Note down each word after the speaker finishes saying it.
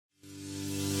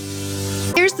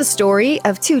Here's the story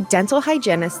of two dental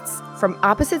hygienists from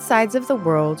opposite sides of the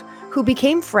world who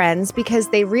became friends because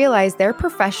they realized their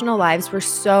professional lives were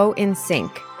so in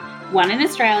sync. One in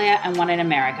Australia and one in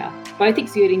America, both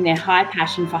exuding their high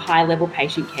passion for high-level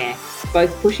patient care,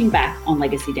 both pushing back on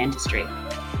legacy dentistry.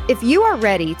 If you are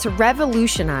ready to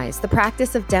revolutionize the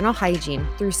practice of dental hygiene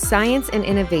through science and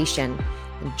innovation,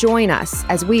 join us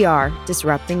as we are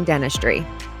disrupting dentistry.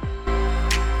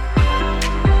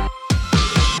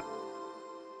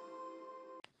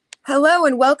 Hello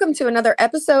and welcome to another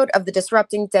episode of the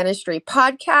Disrupting Dentistry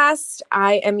podcast.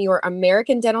 I am your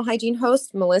American dental hygiene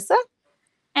host, Melissa.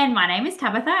 And my name is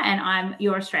Tabitha, and I'm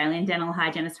your Australian dental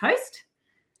hygienist host.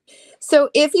 So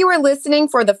if you are listening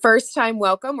for the first time,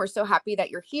 welcome. We're so happy that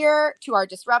you're here. To our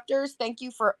disruptors, thank you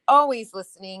for always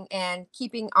listening and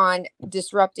keeping on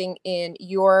disrupting in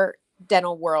your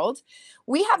dental world.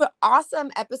 We have an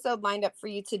awesome episode lined up for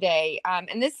you today.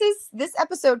 And this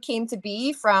episode came to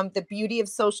be from the beauty of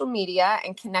social media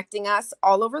and connecting us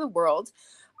all over the world.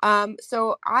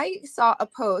 So I saw a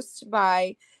post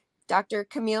by Dr.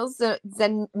 Camille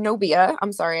Zenobia.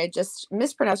 I'm sorry, I just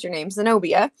mispronounced your name,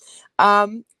 Zenobia.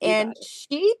 And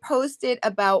she posted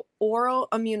about oral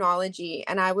immunology.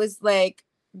 And I was like,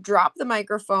 drop the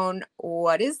microphone.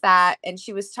 What is that? And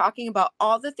she was talking about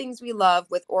all the things we love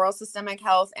with oral systemic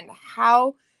health and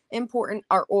how important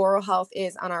our oral health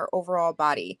is on our overall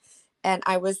body. And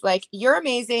I was like, you're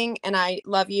amazing. And I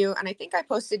love you. And I think I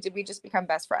posted, did we just become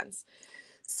best friends?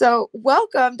 So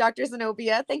welcome, Dr.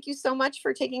 Zenobia. Thank you so much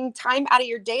for taking time out of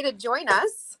your day to join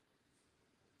us.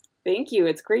 Thank you.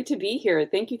 It's great to be here.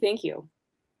 Thank you.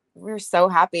 We're so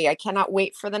happy. I cannot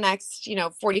wait for the next,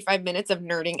 45 minutes of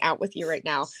nerding out with you right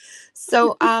now.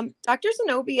 So Dr.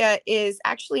 Zenobia is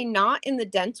actually not in the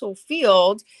dental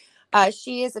field.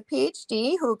 She is a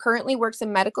PhD who currently works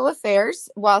in medical affairs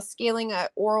while scaling an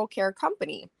oral care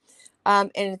company.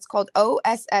 And it's called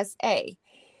OSSA.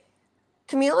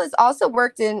 Camille has also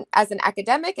worked as an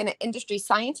academic and an industry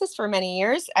scientist for many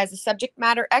years as a subject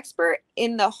matter expert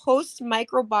in the host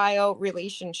microbiome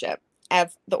relationship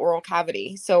of the oral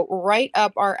cavity. So right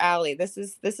up our alley. This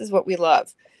is what we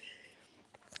love.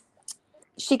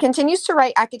 She continues to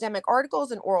write academic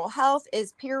articles in oral health,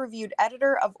 is peer-reviewed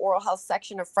editor of oral health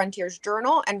section of Frontiers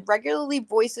Journal, and regularly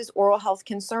voices oral health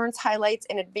concerns, highlights,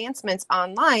 and advancements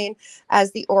online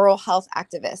as the oral health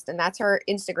activist. And that's her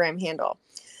Instagram handle.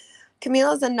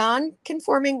 Camille is a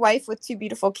non-conforming wife with two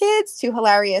beautiful kids, two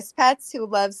hilarious pets who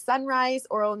loves sunrise,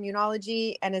 oral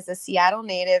immunology, and is a Seattle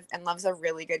native and loves a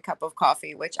really good cup of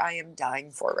coffee, which I am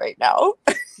dying for right now.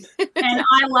 And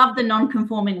I love the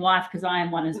non-conforming wife because I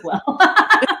am one as well.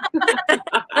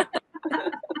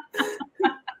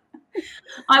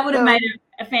 I would have made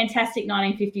a fantastic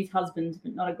 1950s husband,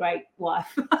 but not a great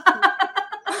wife.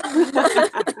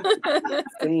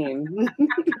 Same.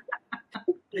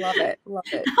 Love it.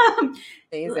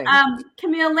 Amazing.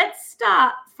 Camille, let's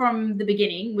start from the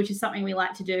beginning, which is something we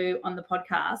like to do on the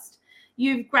podcast.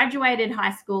 You've graduated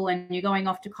high school and you're going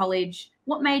off to college.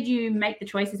 What made you make the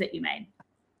choices that you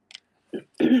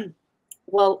made?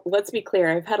 Well, let's be clear.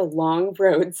 I've had a long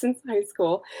road since high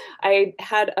school. I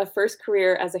had a first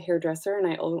career as a hairdresser, and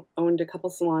I owned a couple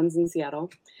salons in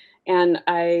Seattle. And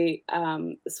I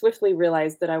swiftly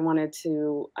realized that I wanted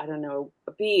to,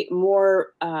 be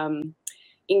more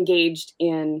engaged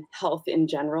in health in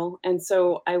general. And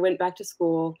so I went back to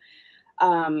school.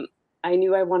 I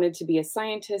knew I wanted to be a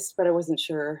scientist, but I wasn't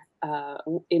sure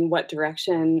in what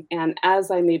direction. And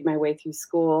as I made my way through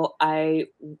school, I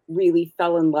really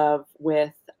fell in love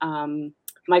with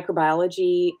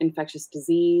microbiology, infectious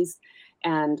disease.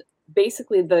 And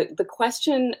basically the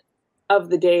question of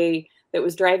the day that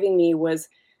was driving me was,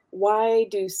 why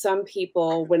do some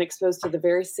people, when exposed to the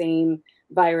very same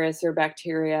virus or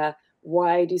bacteria,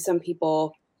 why do some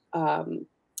people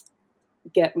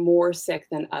get more sick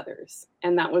than others?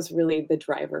 And that was really the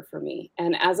driver for me.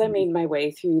 And as I made my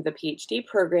way through the PhD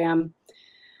program,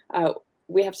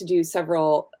 we have to do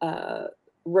several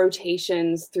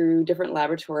rotations through different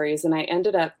laboratories. And I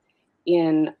ended up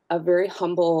in a very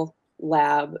humble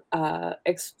lab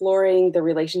exploring the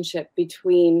relationship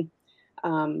between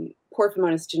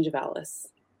Porphyromonas gingivalis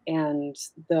and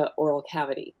the oral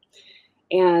cavity.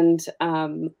 And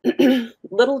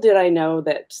little did I know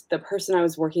that the person I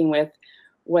was working with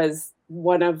was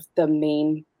one of the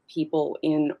main people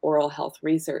in oral health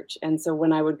research. And so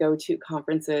when I would go to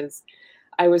conferences,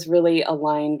 I was really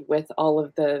aligned with all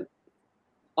of the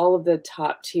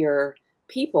top tier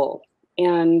people.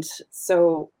 And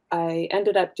so I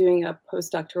ended up doing a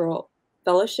postdoctoral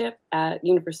fellowship at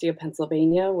University of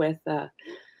Pennsylvania with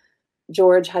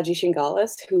George Haji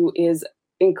Shingalis, who is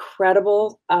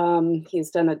incredible.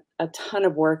 He's done a ton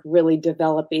of work really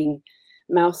developing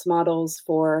mouse models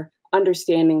for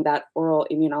understanding that oral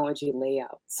immunology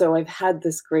layout. So I've had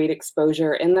this great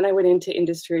exposure. And then I went into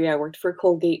industry. I worked for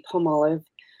Colgate-Palmolive,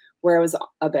 where I was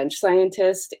a bench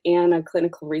scientist and a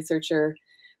clinical researcher,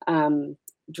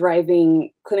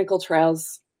 driving clinical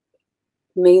trials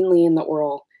mainly in the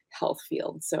oral health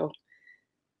field. So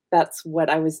that's what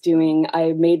I was doing.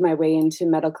 I made my way into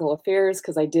medical affairs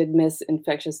because I did miss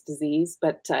infectious disease,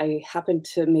 but I happened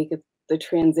to make the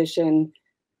transition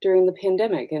during the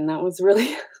pandemic, and that was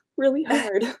really, really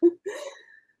hard.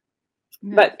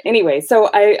 But anyway, so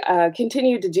I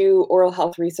continued to do oral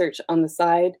health research on the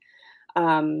side.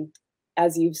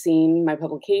 As you've seen, my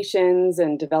publications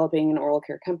and developing an oral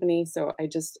care company. So I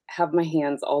just have my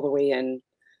hands all the way in.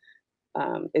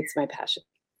 It's my passion.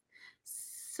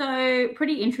 So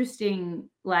pretty interesting,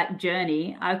 like,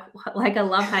 journey. I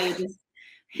love how you just,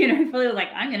 feel like,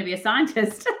 I'm going to be a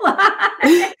scientist.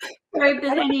 So if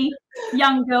there's any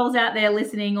young girls out there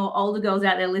listening or older girls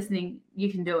out there listening,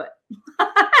 you can do it.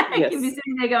 Yes. If you're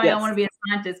sitting there going, I want to be a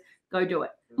scientist, go do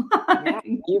it.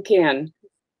 You can.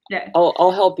 Yeah.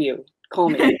 I'll help you. Call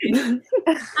me.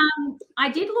 I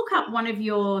did look up one of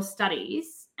your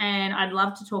studies, and I'd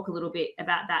love to talk a little bit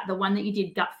about that. The one that you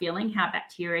did, gut feeling, how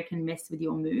bacteria can mess with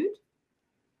your mood.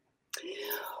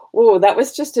 Oh, that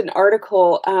was just an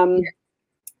article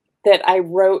that I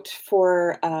wrote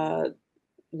for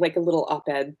like a little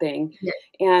op-ed thing. Yeah.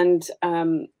 And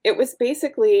it was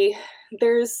basically,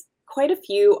 there's quite a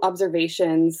few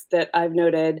observations that I've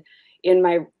noted in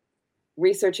my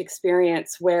research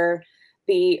experience where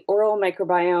the oral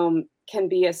microbiome can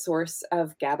be a source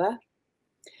of GABA.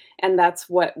 And that's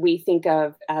what we think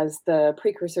of as the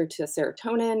precursor to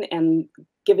serotonin and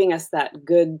giving us that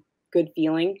good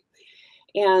feeling.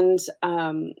 And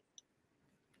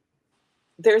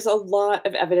there's a lot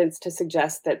of evidence to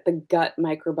suggest that the gut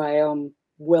microbiome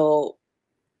will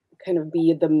kind of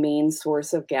be the main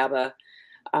source of GABA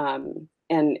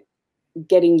and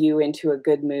getting you into a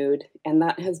good mood. And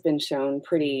that has been shown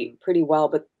pretty well.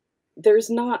 But there's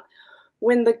not,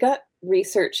 when the gut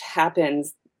research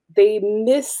happens, they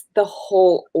miss the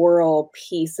whole oral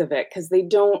piece of it because they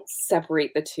don't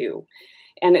separate the two.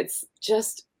 And it's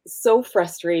just so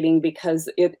frustrating because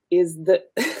it is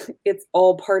it's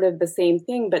all part of the same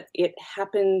thing, but it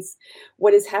happens,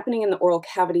 what is happening in the oral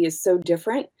cavity is so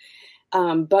different,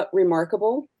 but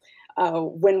remarkable.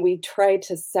 When we try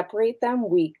to separate them,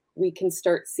 we can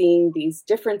start seeing these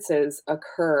differences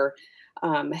occur,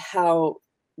 how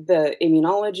the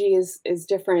immunology is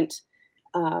different.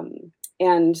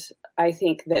 And I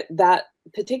think that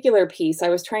particular piece, I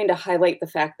was trying to highlight the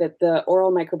fact that the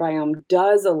oral microbiome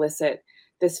does elicit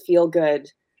this feel-good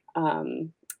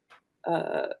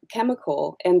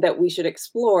chemical, and that we should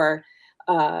explore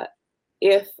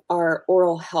if our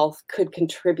oral health could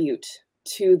contribute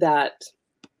to that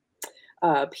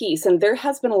piece. And there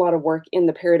has been a lot of work in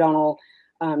the periodontal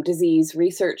disease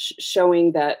research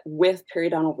showing that with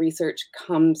periodontal research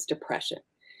comes depression.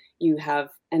 You have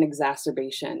an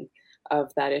exacerbation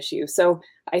of that issue. So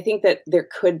I think that there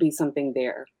could be something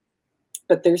there,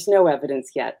 but there's no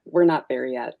evidence yet. We're not there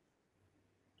yet.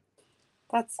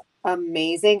 That's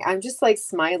amazing. I'm just like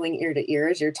smiling ear to ear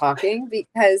as you're talking,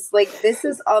 because like this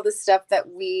is all the stuff that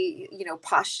we,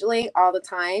 postulate all the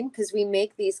time, because we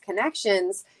make these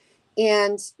connections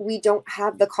and we don't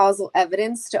have the causal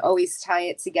evidence to always tie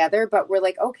it together. But we're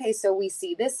like, okay, so we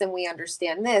see this and we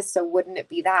understand this. So wouldn't it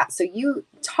be that? So you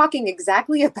talking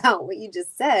exactly about what you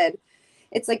just said,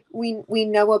 it's like we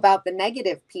know about the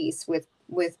negative piece with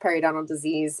periodontal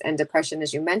disease and depression,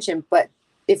 as you mentioned, but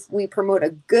if we promote a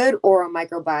good oral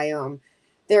microbiome,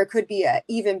 there could be an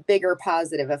even bigger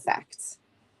positive effect.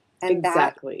 And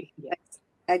exactly. That's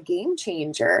a game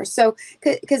changer. So,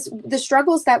 because the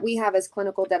struggles that we have as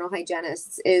clinical dental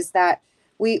hygienists is that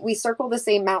we circle the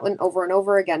same mountain over and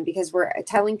over again, because we're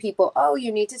telling people, oh,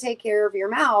 you need to take care of your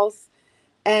mouth.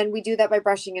 And we do that by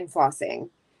brushing and flossing.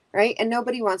 Right. And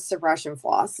nobody wants to brush and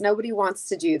floss. Nobody wants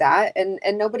to do that. And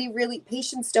nobody really,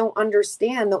 patients don't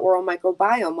understand the oral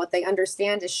microbiome. What they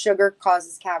understand is sugar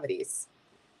causes cavities.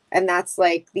 And that's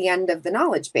like the end of the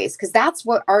knowledge base, because that's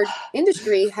what our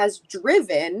industry has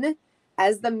driven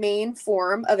as the main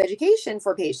form of education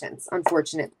for patients,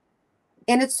 unfortunately.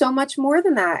 And it's so much more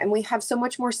than that. And we have so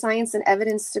much more science and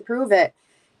evidence to prove it.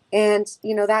 And,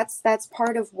 that's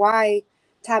part of why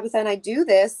Tabitha and I do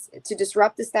this, to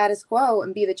disrupt the status quo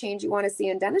and be the change you want to see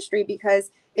in dentistry. Because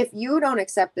if you don't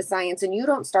accept the science and you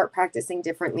don't start practicing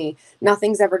differently,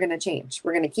 nothing's ever going to change.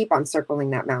 We're going to keep on circling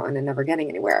that mountain and never getting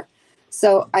anywhere.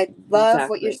 So I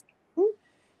love what you're saying.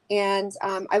 And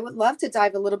I would love to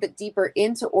dive a little bit deeper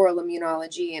into oral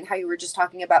immunology and how you were just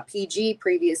talking about PG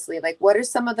previously. Like, what are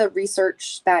some of the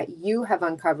research that you have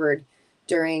uncovered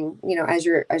during, as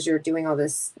you're doing all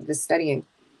this studying?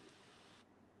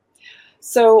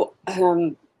 So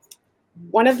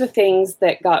one of the things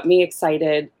that got me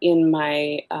excited in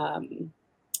my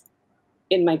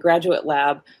graduate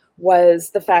lab was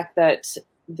the fact that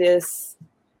this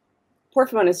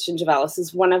Porphyromonas gingivalis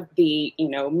is one of the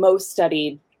most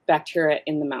studied bacteria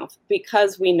in the mouth,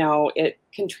 because we know it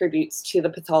contributes to the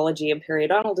pathology of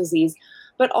periodontal disease,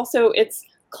 but also it's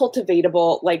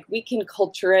cultivatable. Like, we can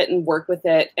culture it and work with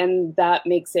it, and that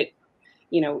makes it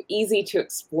easy to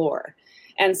explore.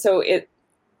 And so it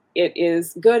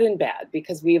is good and bad,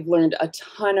 because we've learned a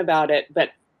ton about it,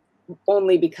 but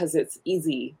only because it's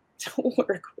easy to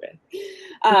work with.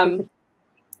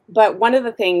 But one of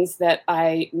the things that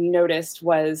I noticed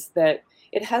was that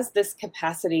it has this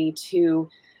capacity to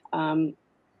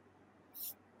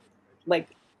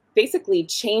basically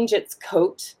change its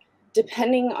coat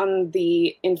depending on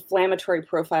the inflammatory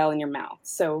profile in your mouth.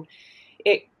 So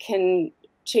it can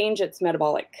change its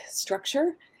metabolic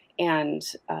structure and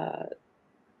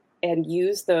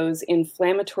use those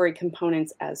inflammatory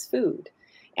components as food.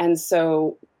 And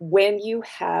so when you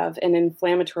have an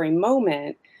inflammatory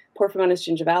moment, Porphyromonas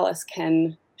gingivalis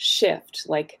can shift,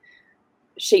 like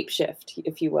shape shift,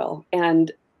 if you will,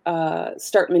 and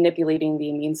start manipulating the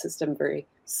immune system very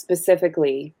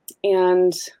specifically.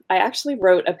 And I actually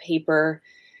wrote a paper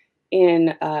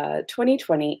in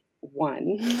 2021.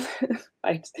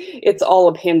 It's all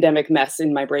a pandemic mess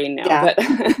in my brain now, Yeah. but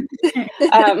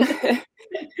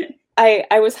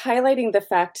I was highlighting the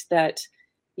fact that,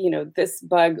 this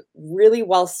bug, really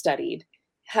well studied,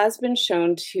 has been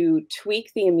shown to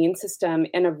tweak the immune system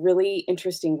in a really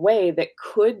interesting way that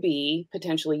could be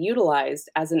potentially utilized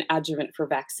as an adjuvant for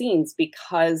vaccines,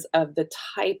 because of the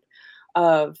type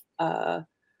of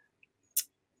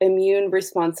immune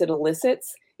response it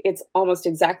elicits. It's almost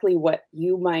exactly what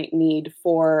you might need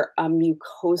for a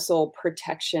mucosal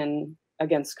protection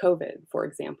against COVID, for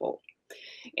example.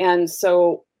 And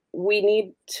so we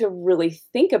need to really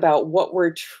think about what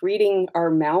we're treating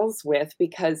our mouths with,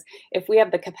 because if we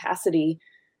have the capacity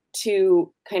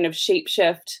to kind of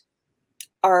shapeshift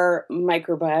our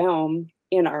microbiome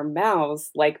in our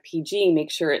mouths, like PG,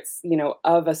 make sure it's,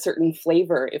 of a certain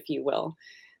flavor, if you will,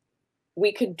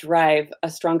 we could drive a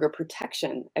stronger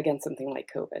protection against something like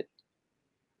COVID.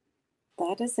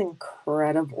 That is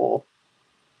incredible.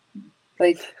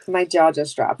 Like, my jaw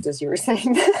just dropped as you were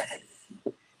saying that.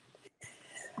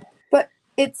 But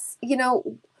it's,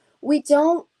 we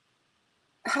don't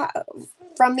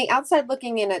from the outside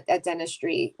looking in at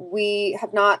dentistry, we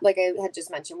have not, like I had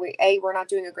just mentioned, we're not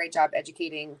doing a great job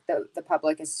educating the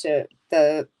public as to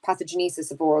the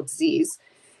pathogenesis of oral disease.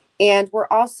 And we're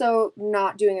also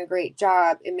not doing a great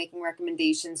job in making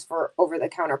recommendations for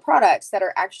over-the-counter products that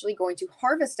are actually going to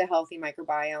harvest a healthy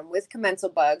microbiome with commensal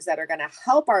bugs that are going to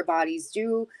help our bodies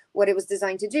do what it was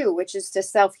designed to do, which is to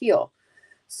self-heal.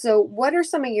 So what are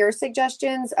some of your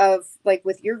suggestions of, like,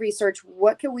 with your research,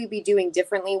 what could we be doing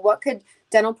differently? What could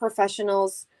dental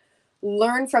professionals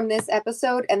learn from this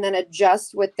episode and then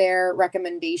adjust with their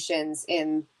recommendations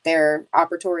in their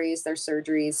operatories, their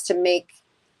surgeries, to make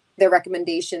their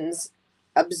recommendations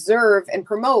observe and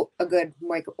promote a good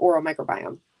oral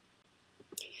microbiome?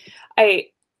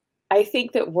 I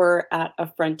think that we're at a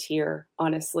frontier,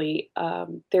 honestly.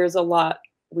 There's a lot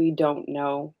we don't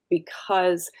know,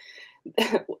 because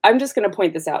I'm just going to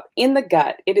point this out. In the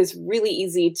gut, it is really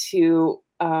easy to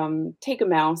take a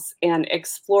mouse and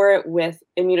explore it with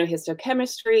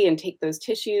immunohistochemistry and take those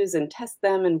tissues and test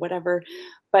them and whatever.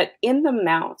 But in the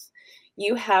mouth,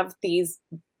 you have these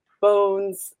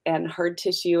bones and hard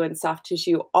tissue and soft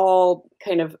tissue all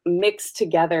kind of mixed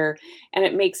together, and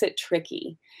it makes it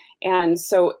tricky. And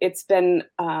so it's been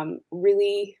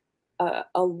really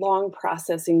a long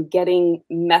process in getting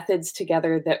methods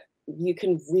together that you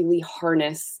can really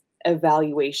harness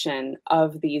evaluation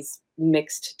of these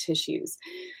mixed tissues.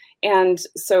 And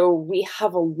so we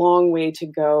have a long way to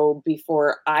go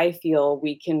before I feel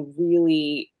we can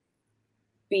really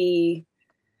be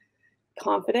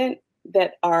confident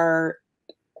that our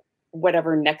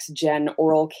whatever next gen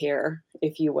oral care,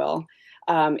 if you will,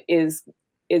 is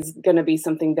going to be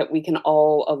something that we can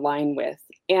all align with.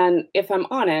 And if I'm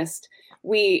honest,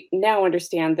 we now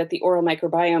understand that the oral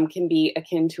microbiome can be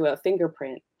akin to a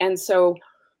fingerprint. And so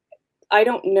I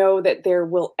don't know that there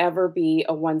will ever be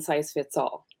a one size fits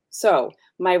all. So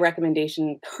my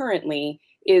recommendation currently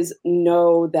is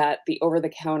know that the over the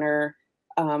counter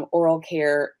oral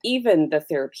care, even the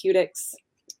therapeutics,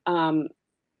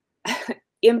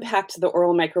 impact the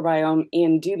oral microbiome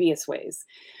in dubious ways.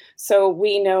 So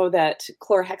we know that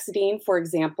chlorhexidine, for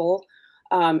example,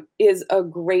 is a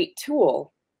great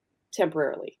tool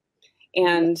temporarily.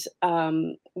 And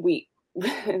we,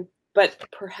 but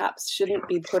perhaps shouldn't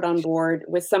be put on board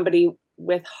with somebody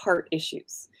with heart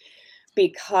issues,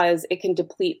 because it can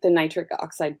deplete the nitric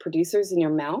oxide producers in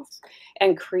your mouth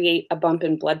and create a bump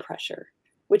in blood pressure,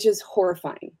 which is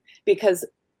horrifying, because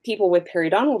people with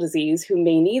periodontal disease who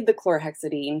may need the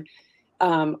chlorhexidine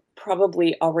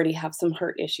probably already have some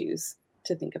heart issues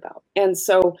to think about. And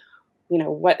so,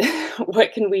 what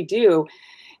can we do?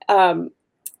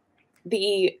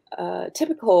 The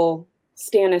typical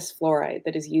stannous fluoride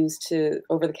that is used to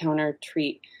over-the-counter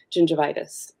treat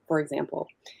gingivitis, for example,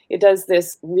 it does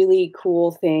this really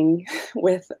cool thing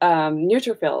with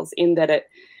neutrophils, in that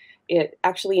it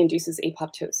actually induces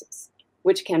apoptosis,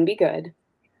 which can be good,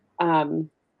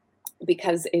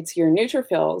 because it's your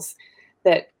neutrophils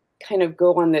that kind of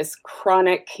go on this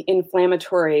chronic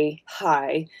inflammatory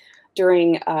high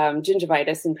during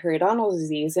gingivitis and periodontal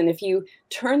disease. And if you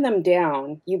turn them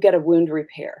down, you get a wound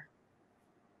repair.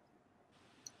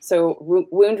 So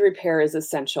wound repair is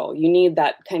essential. You need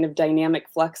that kind of dynamic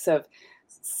flux of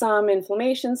some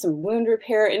inflammation, some wound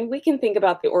repair. And we can think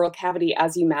about the oral cavity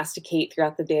as you masticate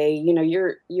throughout the day.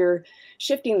 You're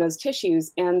shifting those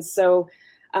tissues. And so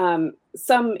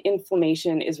some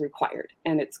inflammation is required,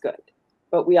 and it's good.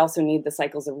 But we also need the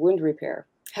cycles of wound repair.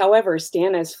 However,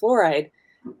 stannous fluoride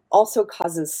also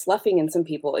causes sloughing in some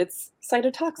people. It's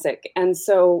cytotoxic. And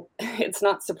so it's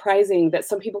not surprising that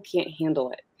some people can't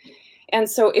handle it. And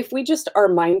so if we just are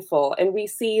mindful and we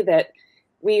see that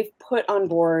we've put on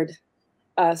board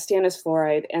stannous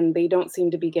fluoride and they don't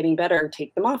seem to be getting better,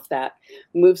 take them off that,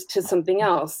 moves to something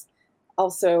else.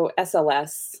 Also,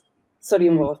 SLS,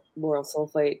 sodium lauryl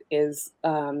sulfate, is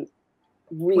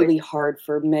really hard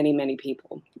for many, many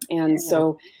people. And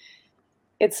so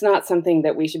it's not something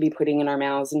that we should be putting in our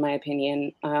mouths, in my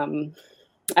opinion.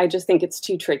 I just think it's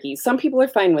too tricky. Some people are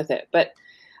fine with it, but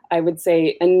I would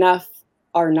say enough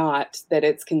are not that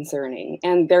it's concerning.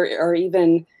 And there are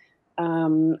even,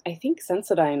 I think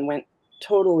Sensodyne went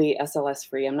totally SLS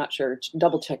free. I'm not sure.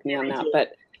 Double check me on that.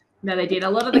 But no, they did. A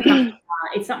lot of the companies,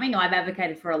 it's something I've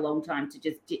advocated for a long time, to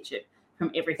just ditch it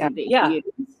from everything that you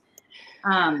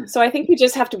use. So I think we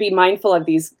just have to be mindful of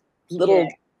these little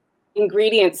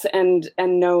ingredients and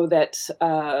know that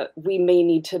we may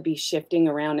need to be shifting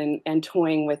around and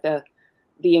toying with the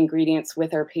ingredients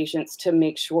with our patients to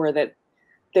make sure that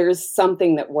there's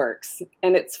something that works.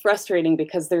 And it's frustrating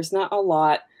because there's not a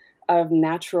lot of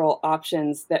natural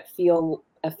options that feel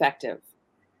effective.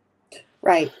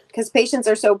 Right, because patients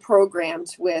are so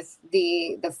programmed with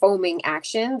the foaming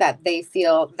action that they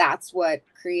feel that's what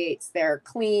creates their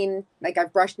clean, like,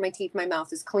 I've brushed my teeth, my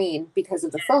mouth is clean because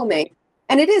of the foaming.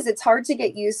 And it's hard to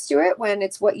get used to it when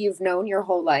it's what you've known your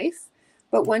whole life.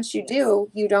 But once you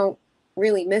do, you don't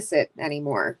really miss it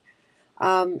anymore.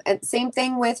 And same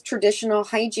thing with traditional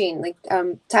hygiene. Like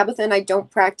Tabitha and I don't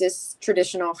practice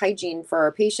traditional hygiene for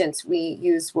our patients. We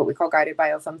use what we call guided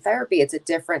biofilm therapy. It's a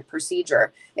different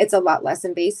procedure. It's a lot less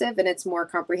invasive and it's more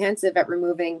comprehensive at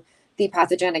removing the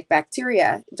pathogenic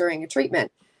bacteria during a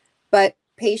treatment. But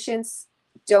patients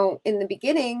don't, in the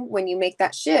beginning, when you make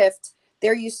that shift,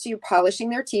 they're used to polishing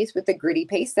their teeth with the gritty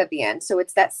paste at the end. So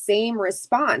it's that same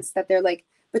response that they're like,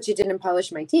 but you didn't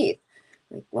polish my teeth.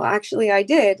 Like, well, actually I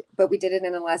did, but we did it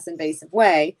in a less invasive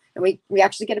way. And we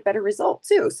actually get a better result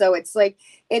too. So it's like,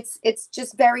 it's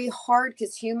just very hard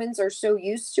because humans are so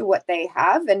used to what they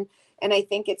have. And I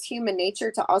think it's human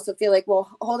nature to also feel like,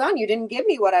 well, hold on, you didn't give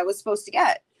me what I was supposed to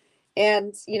get.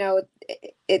 And,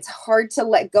 it's hard to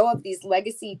let go of these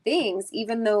legacy things,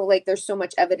 even though like there's so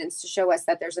much evidence to show us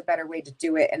that there's a better way to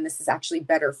do it. And this is actually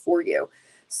better for you.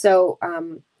 So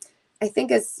I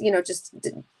think just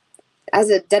as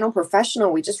a dental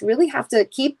professional, we just really have to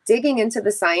keep digging into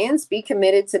the science, be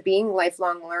committed to being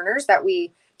lifelong learners that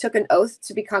we took an oath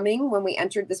to becoming when we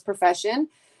entered this profession,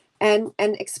 and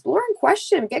explore and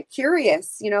question, get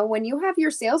curious. When you have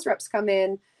your sales reps come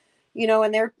in,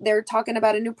 and they're talking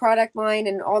about a new product line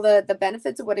and all the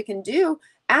benefits of what it can do,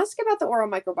 ask about the oral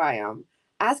microbiome,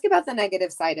 ask about the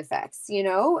negative side effects,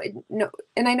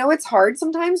 and I know it's hard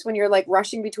sometimes when you're like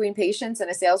rushing between patients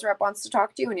and a sales rep wants to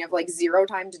talk to you and you have like zero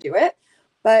time to do it.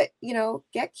 But,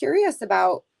 get curious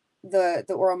about the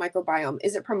oral microbiome.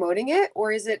 Is it promoting it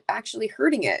or is it actually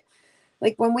hurting it?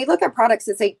 Like when we look at products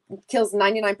that say kills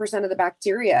 99% of the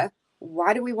bacteria,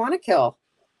 why do we want to kill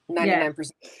 99%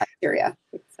 of bacteria?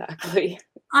 Exactly.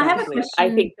 I have a question. I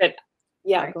think that,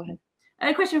 go ahead.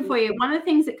 A question for you. One of the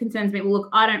things that concerns me, well, look,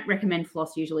 I don't recommend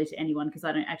floss usually to anyone because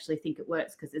I don't actually think it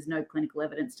works because there's no clinical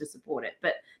evidence to support it.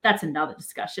 But that's another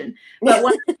discussion. But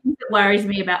one of the things that worries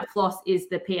me about floss is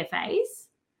the PFAs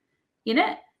in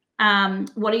it.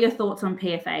 What are your thoughts on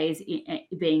PFAs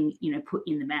being, put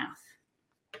in the mouth?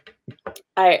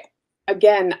 I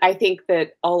think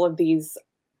that all of these,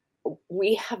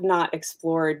 we have not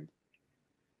explored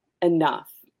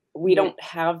enough. We don't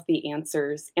have the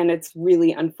answers, and it's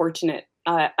really unfortunate.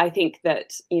 I think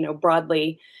that,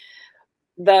 broadly,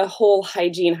 the whole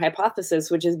hygiene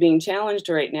hypothesis, which is being challenged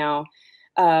right now,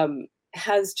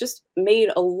 has just made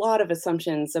a lot of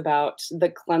assumptions about the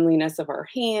cleanliness of our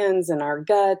hands and our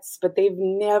guts, but they've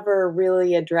never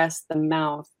really addressed the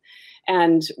mouth.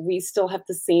 And we still have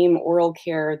the same oral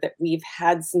care that we've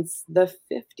had since the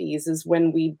 50s, is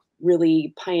when we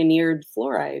really pioneered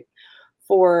fluoride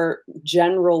for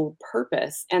general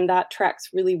purpose. And that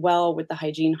tracks really well with the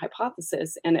hygiene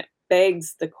hypothesis. And it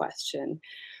begs the question.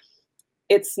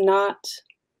 It's not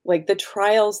like the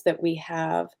trials that we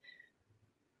have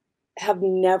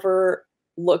never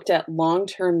looked at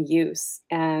long-term use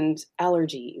and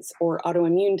allergies or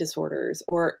autoimmune disorders,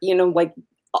 or, like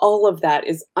all of that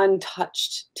is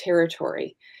untouched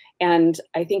territory. And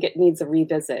I think it needs a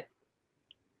revisit.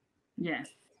 Yeah.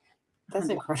 That's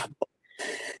incredible.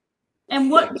 And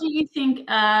what do you think,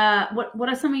 what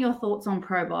are some of your thoughts on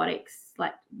probiotics,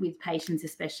 like with patients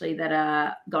especially that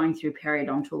are going through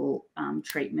periodontal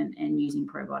treatment and using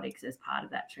probiotics as part of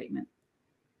that treatment?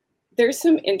 There's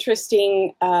some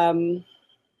interesting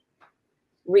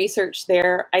research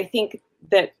there. I think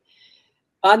that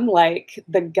unlike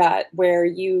the gut, where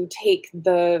you take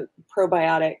the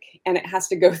probiotic and it has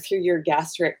to go through your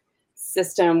gastric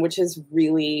system, which is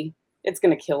really, it's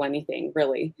going to kill anything,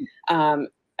 really.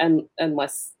 And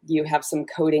unless you have some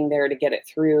coating there to get it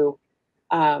through.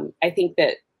 I think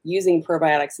that using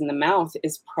probiotics in the mouth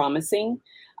is promising.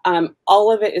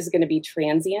 All of it is going to be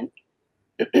transient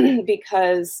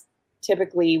because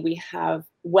typically we have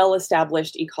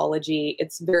well-established ecology.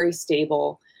 It's very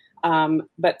stable,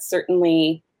 but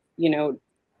certainly,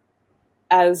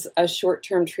 as a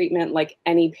short-term treatment, like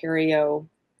any perio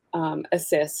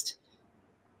assist,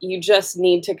 you just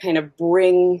need to kind of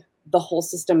bring the whole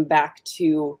system back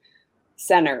to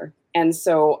center. And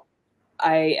so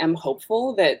I am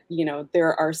hopeful that,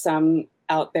 there are some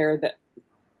out there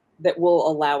that will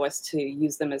allow us to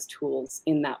use them as tools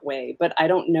in that way. But I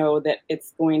don't know that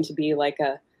it's going to be like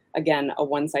a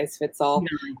one size fits all.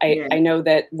 I know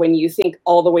that when you think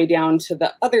all the way down to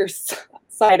the other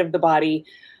side of the body,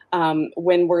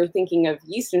 when we're thinking of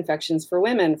yeast infections for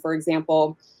women, for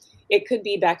example, it could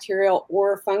be bacterial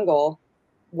or fungal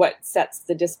what sets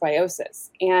the dysbiosis.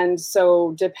 And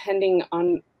so depending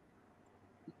on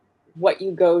what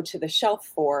you go to the shelf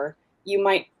for, you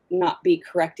might not be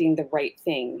correcting the right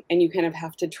thing, and you kind of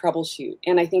have to troubleshoot.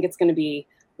 And I think it's going to be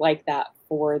like that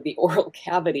for the oral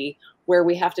cavity, where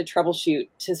we have to troubleshoot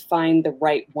to find the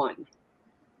right one.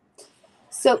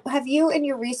 So have you, in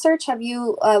your research,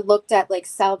 looked at like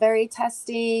salivary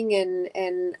testing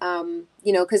and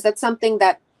because that's something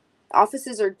that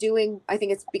offices are doing. I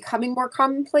think it's becoming more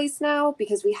commonplace now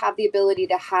because we have the ability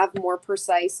to have more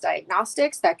precise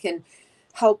diagnostics that can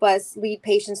help us lead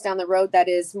patients down the road that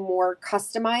is more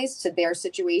customized to their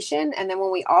situation. And then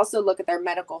when we also look at their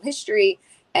medical history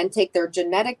and take their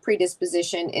genetic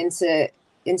predisposition into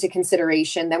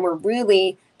consideration, then we're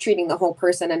really treating the whole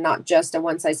person and not just a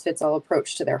one-size-fits-all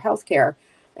approach to their healthcare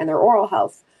and their oral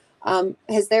health.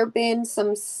 Has there been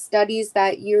some studies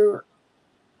that you're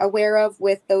aware of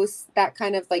with that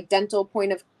kind of like dental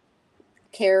point of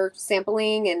care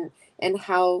sampling and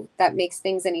how that makes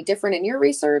things any different in your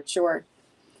research? Or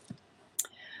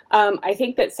I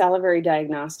think that salivary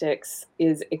diagnostics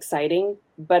is exciting,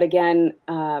 but again,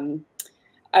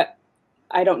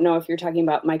 I don't know if you're talking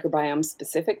about microbiome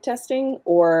specific testing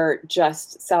or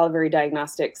just salivary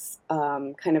diagnostics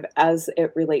kind of as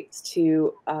it relates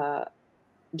to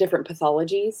different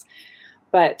pathologies.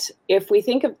 But if we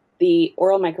think of the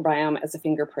oral microbiome as a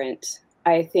fingerprint,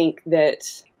 I think that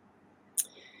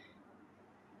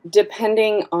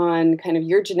depending on kind of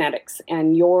your genetics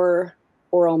and your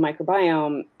oral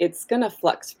microbiome, it's going to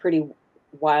flux pretty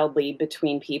wildly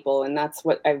between people. And that's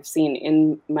what I've seen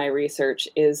in my research,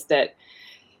 is that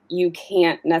you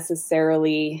can't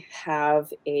necessarily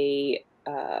have a,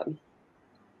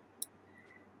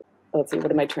 let's see, what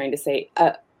am I trying to say?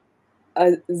 A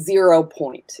 0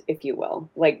 point, if you will.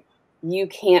 Like, you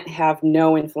can't have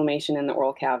no inflammation in the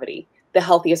oral cavity. The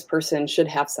healthiest person should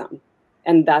have some,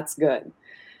 and that's good.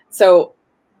 So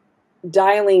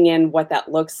dialing in what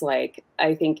that looks like,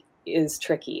 I think, is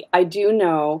tricky. I do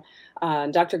know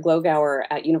Dr. Glogauer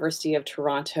at University of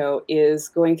Toronto is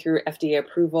going through FDA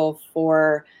approval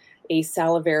for a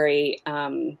salivary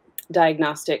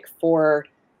diagnostic for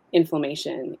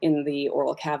inflammation in the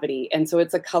oral cavity. And so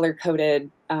it's a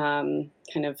color-coded kind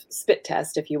of spit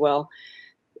test, if you will.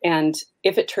 And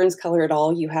if it turns color at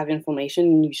all, you have inflammation,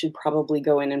 and you should probably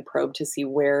go in and probe to see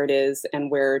where it is and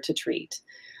where to treat.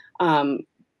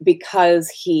 Because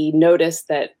he noticed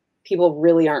that people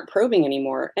really aren't probing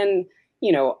anymore. And,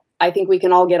 you know, I think we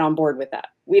can all get on board with that.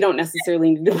 We don't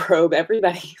necessarily need to probe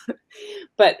everybody,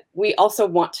 but we also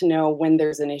want to know when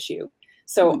there's an issue.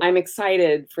 So I'm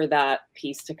excited for that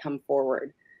piece to come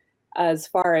forward. As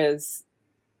far as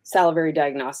salivary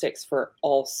diagnostics for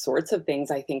all sorts of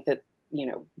things, I think that, you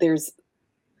know, there's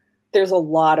a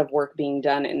lot of work being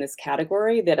done in this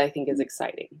category that I think is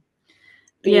exciting.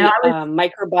 The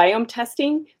microbiome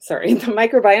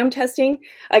testing,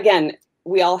 again,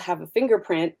 we all have a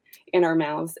fingerprint in our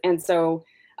mouths. And so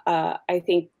I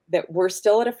think that we're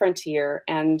still at a frontier,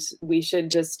 and we should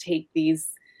just take these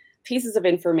pieces of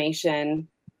information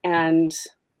and,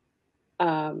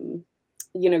 you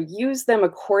know, use them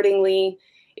accordingly.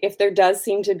 If there does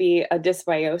seem to be a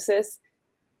dysbiosis,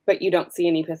 but you don't see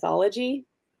any pathology,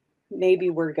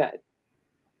 maybe we're good.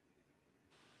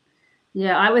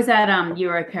 Yeah, I was at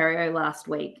Europerio last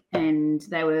week, and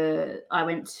I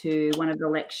went to one of the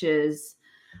lectures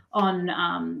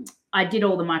on I did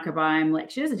all the microbiome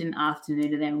lectures. I did an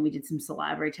afternoon of them, and we did some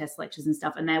salivary test lectures and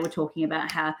stuff. And they were talking about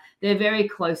how they're very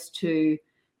close to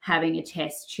having a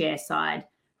test chairside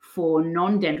for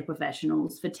non-dental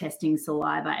professionals for testing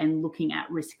saliva and looking at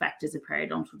risk factors of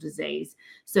periodontal disease,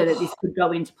 so that this could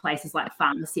go into places like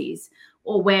pharmacies,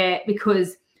 or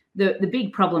because the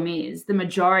big problem is the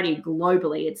majority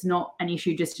globally, it's not an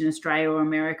issue just in Australia or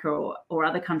America or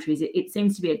other countries. It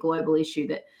seems to be a global issue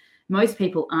that most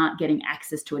people aren't getting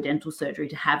access to a dental surgery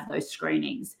to have those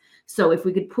screenings. So if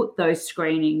we could put those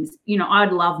screenings, you know,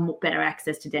 I'd love better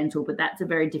access to dental, but that's a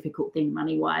very difficult thing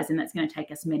money-wise, and that's going to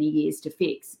take us many years to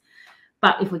fix.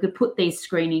 But if we could put these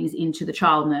screenings into the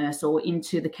child nurse or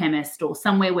into the chemist or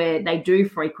somewhere where they do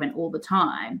frequent all the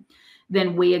time,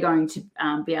 then we are going to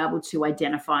be able to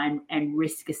identify and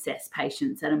risk assess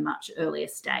patients at a much earlier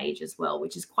stage as well,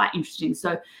 which is quite interesting.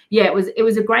 So yeah, it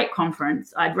was a great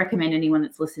conference. I'd recommend anyone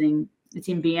that's listening. It's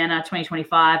in Vienna,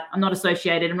 2025. I'm not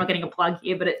associated. I'm not getting a plug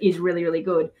here, but it is really, really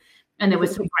good. And there were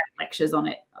some great lectures on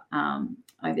it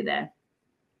over there.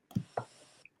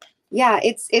 Yeah,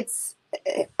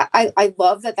 I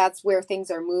love that that's where things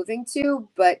are moving to,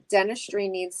 but dentistry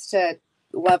needs to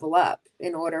level up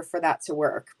in order for that to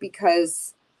work,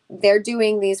 because they're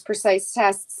doing these precise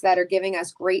tests that are giving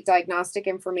us great diagnostic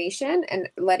information and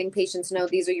letting patients know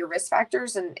these are your risk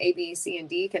factors, and A, B, C, and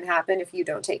D can happen if you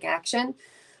don't take action.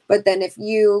 But then if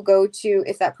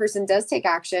that person does take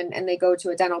action and they go to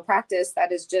a dental practice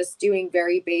that is just doing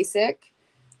very basic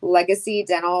legacy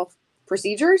dental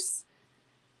procedures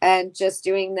and just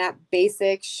doing that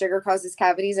basic sugar causes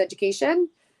cavities education,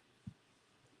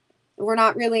 we're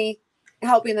not really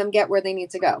helping them get where they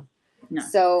need to go. No.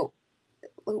 So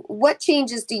what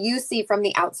changes do you see from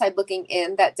the outside looking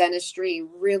in that dentistry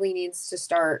really needs to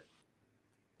start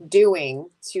doing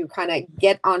to kind of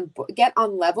get on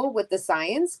level with the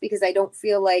science? Because I don't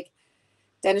feel like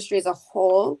dentistry as a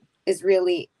whole is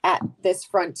really at this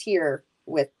frontier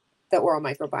with the oral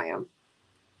microbiome.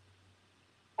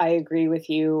 I agree with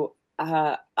you.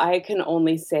 I can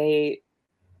only say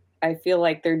I feel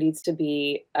like there needs to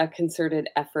be a concerted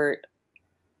effort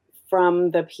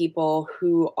from the people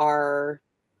who are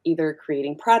either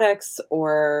creating products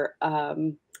or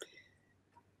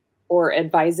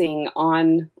advising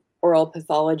on oral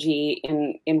pathology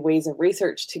in ways of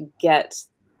research to get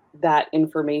that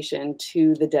information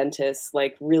to the dentist,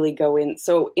 like really go in.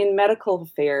 So in medical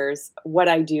affairs, what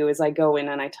I do is I go in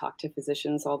and I talk to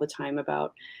physicians all the time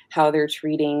about how they're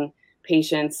treating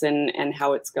patients and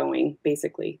how it's going,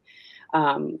 basically,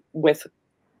 with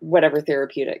whatever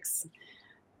therapeutics.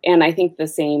 And I think the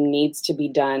same needs to be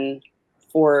done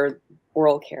for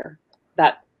oral care.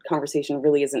 That conversation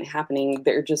really isn't happening.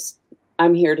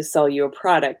 I'm here to sell you a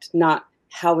product, not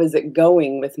how is it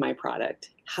going with my product?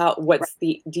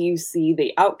 Do you see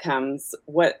the outcomes?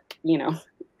 Do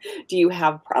you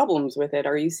have problems with it?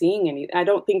 Are you seeing any? I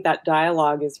don't think that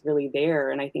dialogue is really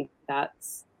there. And I think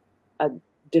that's a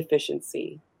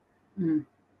deficiency. Mm.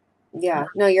 Yeah,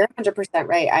 no, you're 100%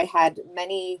 right. I had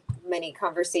many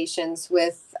conversations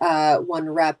with one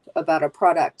rep about a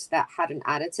product that had an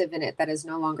additive in it that is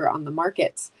no longer on the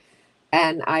market.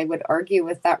 And I would argue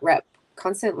with that rep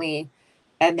constantly.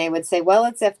 And they would say, well,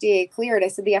 it's FDA cleared. I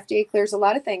said, the FDA clears a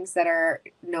lot of things that are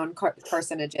known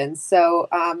carcinogens. So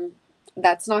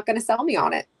that's not going to sell me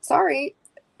on it. Sorry.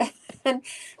 and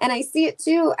I see it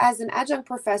too as an adjunct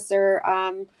professor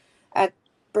at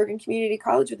Bergen Community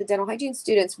College with the dental hygiene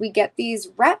students. We get these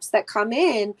reps that come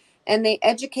in and they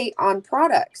educate on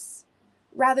products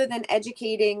rather than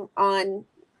educating on,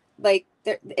 like,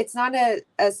 it's not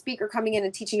a speaker coming in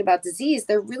and teaching about disease.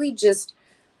 They're really just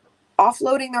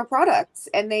offloading their products,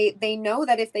 and they know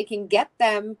that if they can get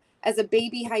them as a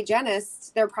baby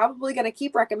hygienist, they're probably going to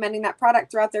keep recommending that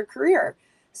product throughout their career.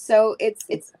 So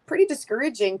it's pretty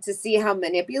discouraging to see how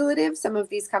manipulative some of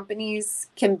these companies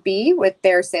can be with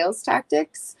their sales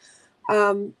tactics.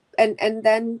 And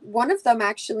then one of them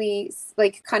actually,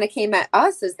 like, kind of came at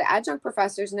us as the adjunct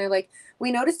professors, and they're like,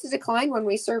 we noticed a decline when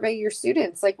we survey your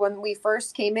students. Like, when we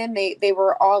first came in, they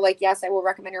were all like, yes, I will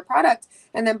recommend your product.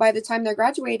 And then by the time they're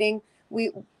graduating, we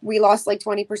lost like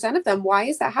 20% of them. Why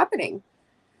is that happening?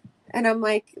 And I'm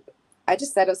like, I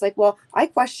was like, well, I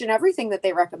question everything that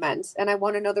they recommend, and I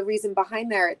want to know the reason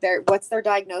behind what's their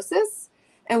diagnosis,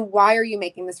 and why are you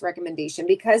making this recommendation?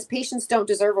 Because patients don't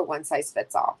deserve a one size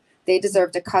fits all. They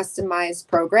deserve a customized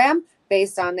program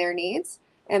based on their needs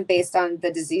and based on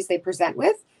the disease they present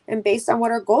with and based on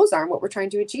what our goals are and what we're trying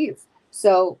to achieve.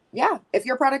 So yeah, if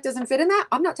your product doesn't fit in that,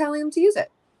 I'm not telling them to use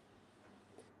it.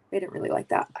 They didn't really like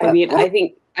that. I mean,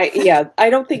 I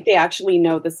don't think they actually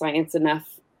know the science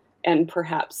enough, and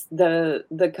perhaps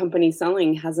the company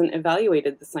selling hasn't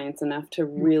evaluated the science enough to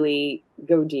really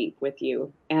go deep with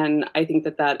you. And I think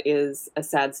that is a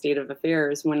sad state of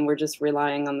affairs when we're just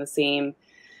relying on the same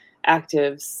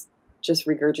actives just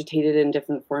regurgitated in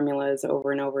different formulas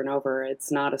over and over and over.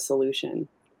 It's not a solution.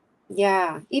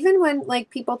 Yeah. Even when,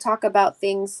 like, people talk about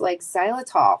things like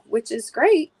xylitol, which is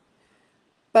great,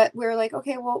 but we're like,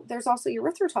 okay, well, there's also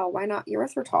erythritol. Why not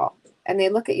erythritol? And they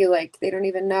look at you like they don't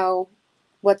even know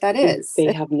what that is.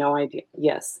 They have no idea.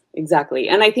 Yes, exactly.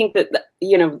 And I think that,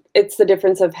 it's the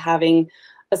difference of having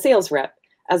a sales rep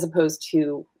as opposed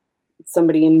to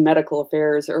somebody in medical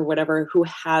affairs or whatever who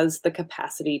has the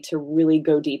capacity to really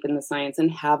go deep in the science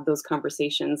and have those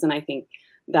conversations. And I think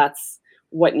that's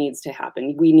what needs to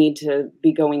happen. We need to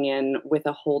be going in with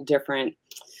a whole different,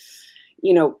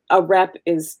 a rep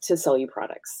is to sell you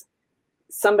products.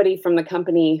 Somebody from the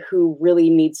company who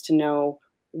really needs to know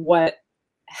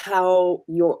how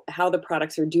the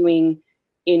products are doing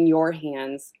in your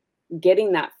hands,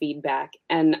 getting that feedback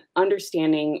and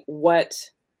understanding what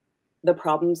the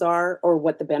problems are or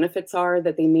what the benefits are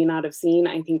that they may not have seen.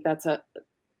 I think that's a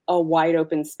wide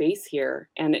open space here,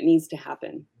 and it needs to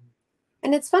happen.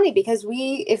 And it's funny because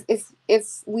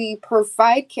if we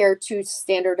provide care to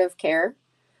standard of care,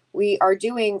 we are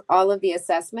doing all of the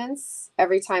assessments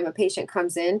every time a patient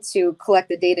comes in to collect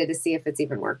the data to see if it's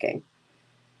even working.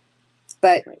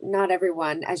 But not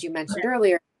everyone, as you mentioned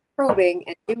earlier, probing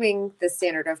and doing the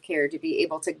standard of care to be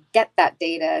able to get that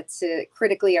data to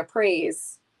critically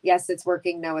appraise, yes, it's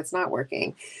working, no, it's not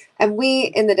working. And we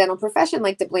in the dental profession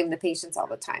like to blame the patients all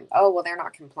the time. Oh, well, they're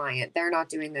not compliant. They're not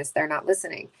doing this. They're not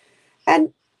listening.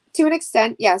 And to an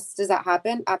extent, yes, does that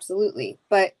happen? Absolutely.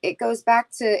 But it goes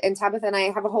back to, and Tabitha and I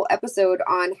have a whole episode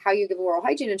on how you give oral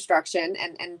hygiene instruction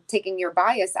and taking your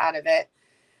bias out of it,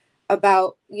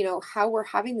 about, how we're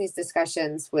having these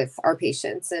discussions with our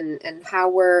patients and how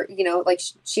we're, like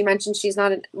she mentioned, she's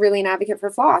not really an advocate for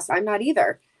floss. I'm not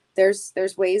either. There's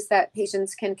ways that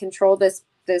patients can control this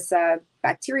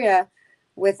bacteria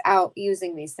without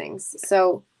using these things.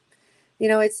 So,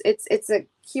 it's a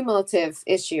cumulative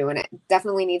issue, and it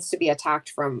definitely needs to be attacked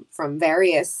from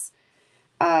various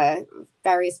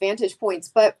vantage points.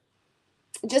 But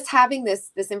just having this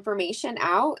information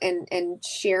out and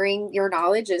sharing your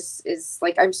knowledge is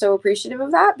like, I'm so appreciative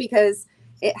of that, because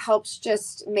it helps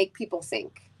just make people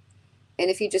think.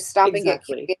 And if you just stop and get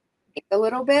curious a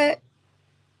little bit,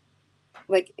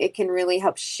 like, it can really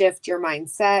help shift your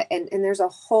mindset. And there's a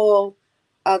whole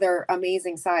other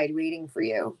amazing side waiting for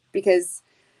you, because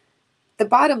the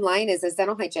bottom line is, as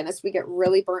dental hygienists, we get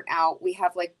really burnt out. We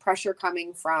have like pressure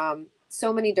coming from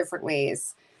so many different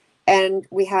ways, and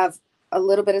we have a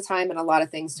little bit of time and a lot of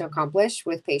things to accomplish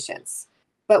with patients.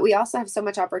 But we also have so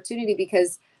much opportunity,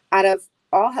 because out of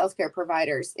all healthcare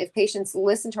providers, if patients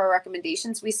listen to our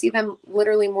recommendations, we see them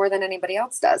literally more than anybody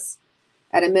else does,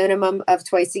 at a minimum of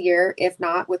twice a year. If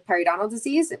not, with periodontal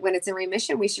disease, when it's in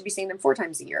remission, we should be seeing them 4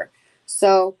 times a year.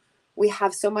 So we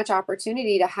have so much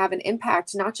opportunity to have an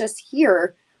impact, not just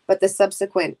here, but the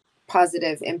subsequent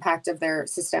positive impact of their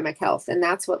systemic health. And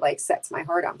that's what, like, sets my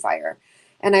heart on fire.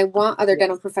 And I want other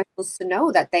dental professionals to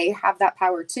know that they have that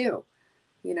power too.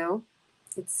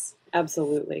 It's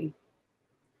absolutely.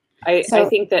 I So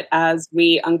think that as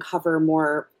we uncover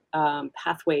more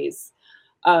pathways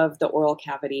of the oral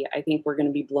cavity, I think we're going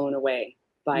to be blown away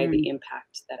by the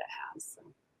impact that it has. So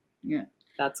yeah,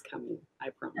 that's coming, I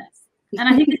promise. And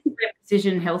I think this is where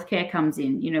precision healthcare comes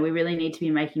in. You know, we really need to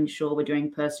be making sure we're doing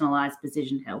personalized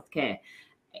precision healthcare,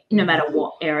 no matter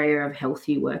what area of health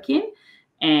you work in.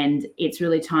 And it's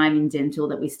really time in dental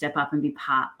that we step up and be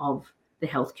part of the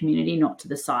health community, not to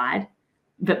the side,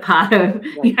 but part of,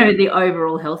 you know, the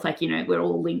overall health. Like, you know, we're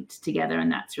all linked together,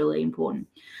 and that's really important.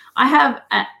 I have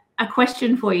a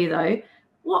question for you, though.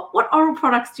 What oral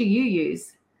products do you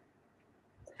use?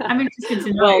 I'm interested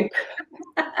to know.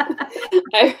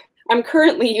 Well, I'm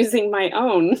currently using my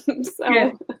own.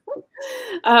 So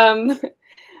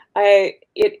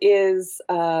it is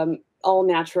all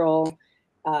natural.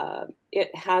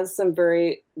 It has some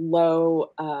very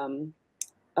low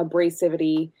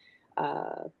abrasivity.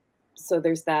 So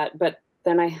there's that. But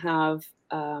then I have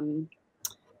vitamin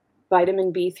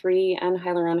B3 and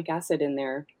hyaluronic acid in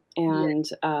there. And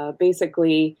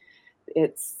basically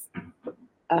it's,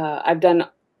 I've done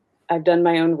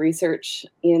my own research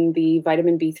in the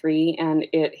vitamin B3, and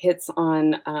it hits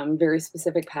on very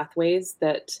specific pathways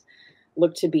that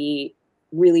look to be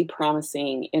really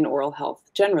promising in oral health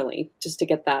generally, just to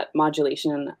get that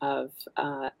modulation of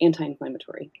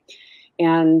anti-inflammatory.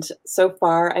 And so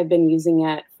far, I've been using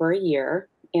it for a year,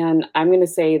 and I'm going to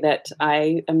say that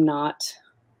I am not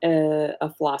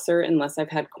a flosser unless I've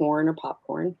had corn or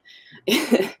popcorn,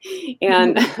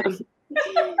 and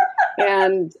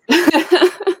and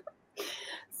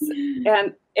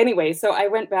and anyway, so I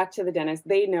went back to the dentist.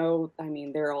 They know, I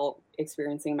mean, they're all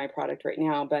experiencing my product right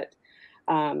now, but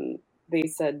they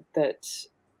said that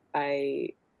I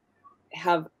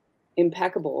have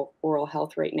impeccable oral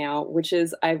health right now, which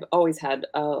is, I've always had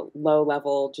a low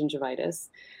level gingivitis.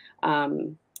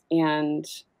 And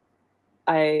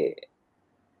I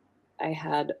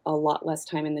had a lot less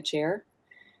time in the chair,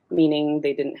 meaning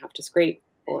they didn't have to scrape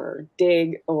or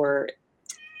dig, or,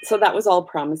 so that was all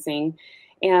promising.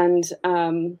 And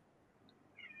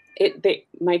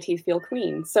my teeth feel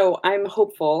clean. So I'm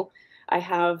hopeful. I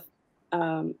have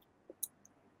a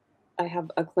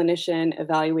clinician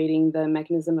evaluating the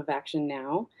mechanism of action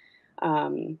now,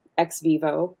 ex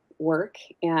vivo work,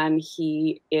 and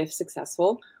he, if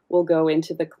successful, will go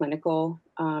into the clinical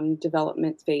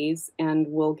development phase, and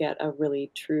we'll get a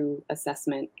really true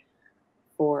assessment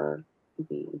for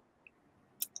the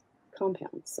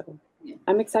compound. So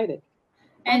I'm excited.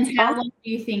 And how long do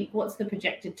you think, what's the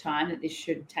projected time that this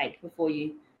should take before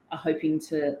you are hoping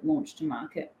to launch to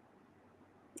market?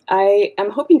 I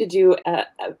am hoping to do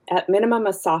at minimum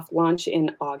a soft launch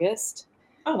in August.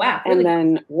 Oh wow! Really? And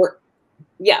then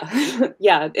yeah,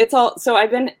 it's all. So I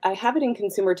have it in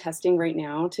consumer testing right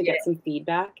now to get some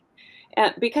feedback,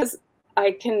 because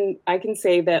I can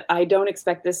say that I don't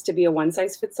expect this to be a one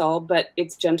size fits all, but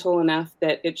it's gentle enough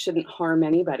that it shouldn't harm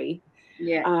anybody.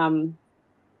 Yeah.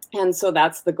 And so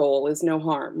that's the goal, is no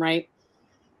harm, right?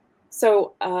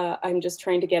 So I'm just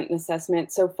trying to get an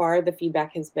assessment. So far, the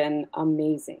feedback has been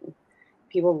amazing.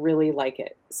 People really like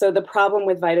it. So the problem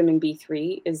with vitamin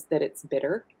B3 is that it's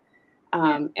bitter.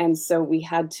 And so we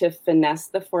had to finesse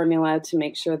the formula to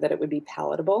make sure that it would be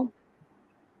palatable.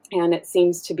 And it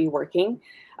seems to be working.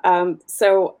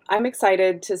 So I'm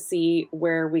excited to see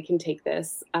where we can take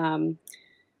this.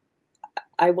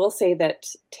 I will say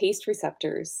that taste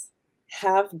receptors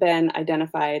have been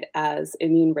identified as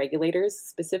immune regulators,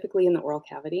 specifically in the oral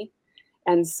cavity.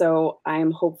 And so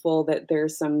I'm hopeful that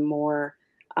there's some more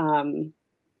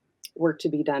work to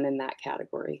be done in that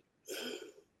category.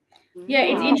 Yeah,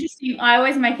 it's interesting. I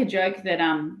always make a joke that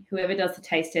whoever does the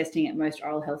taste testing at most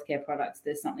oral healthcare products,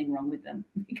 there's something wrong with them.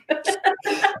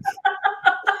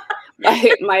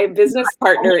 My business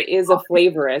partner is a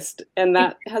flavorist, and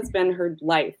that has been her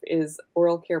life, is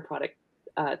oral care product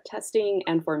testing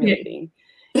and formulating.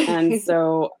 And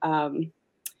so,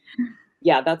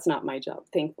 that's not my job,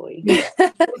 thankfully.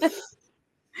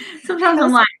 Sometimes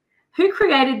I'm like, who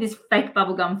created this fake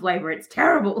bubblegum flavor? It's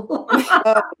terrible.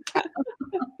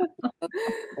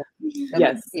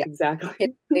 Yes,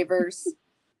 exactly. Flavors,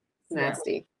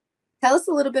 nasty. Tell us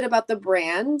a little bit about the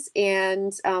brand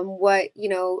and what,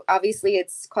 obviously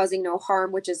it's causing no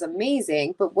harm, which is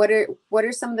amazing, but what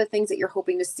are some of the things that you're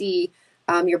hoping to see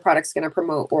your product's going to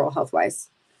promote oral health wise?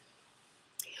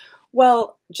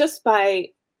 Well, just by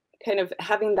kind of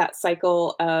having that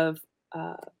cycle of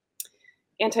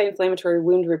anti-inflammatory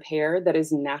wound repair that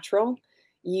is natural,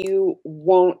 you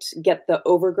won't get the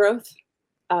overgrowth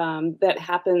that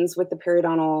happens with the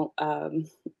periodontal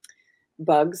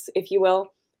bugs, if you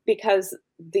will. because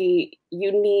you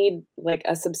need like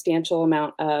a substantial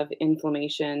amount of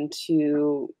inflammation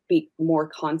to be more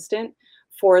constant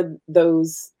for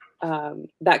those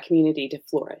that community to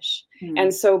flourish.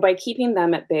 And so by keeping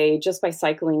them at bay, just by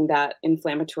cycling that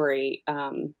inflammatory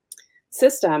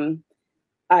system,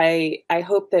 I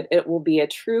hope that it will be a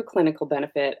true clinical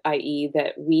benefit, i.e.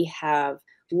 that we have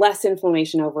less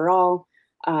inflammation overall.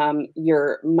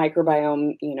 Your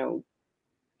microbiome,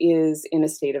 is in a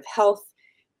state of health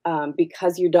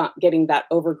because you're not getting that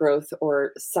overgrowth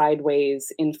or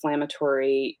sideways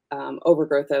inflammatory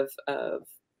overgrowth of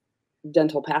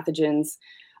dental pathogens.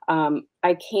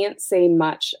 I can't say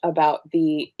much about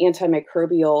the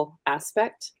antimicrobial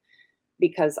aspect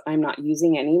because I'm not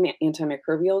using any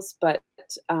antimicrobials, but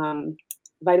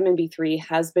vitamin B3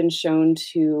 has been shown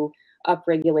to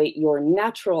upregulate your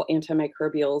natural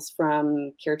antimicrobials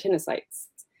from keratinocytes.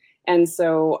 And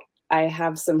so I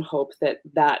have some hope that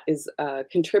that is a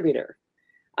contributor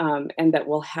and that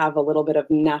we'll have a little bit of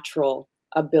natural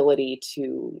ability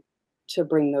to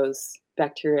bring those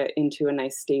bacteria into a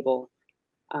nice stable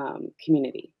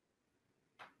community.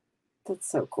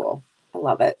 That's so cool. I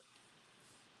love it.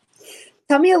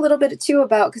 Tell me a little bit too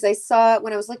about, because I saw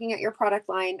when I was looking at your product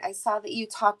line, I saw that you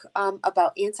talk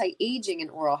about anti-aging and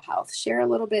oral health. Share a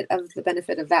little bit of the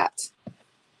benefit of that.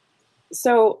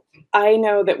 So I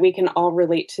know that we can all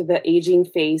relate to the aging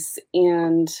face,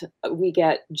 and we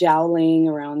get jowling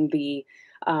around the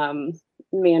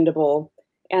mandible.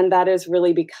 And that is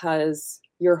really because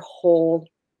your whole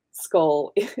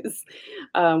skull is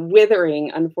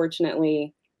withering,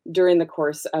 unfortunately, during the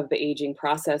course of the aging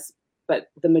process. But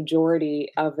the majority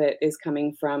of it is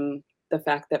coming from the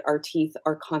fact that our teeth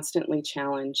are constantly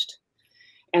challenged.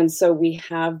 And so we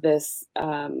have this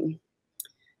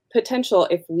potential,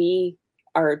 if we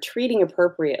are treating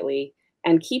appropriately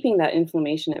and keeping that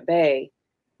inflammation at bay,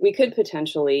 we could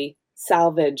potentially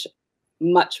salvage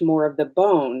much more of the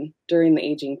bone during the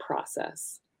aging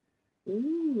process.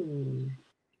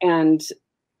 And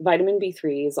vitamin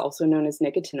B3 is also known as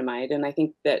nicotinamide, and I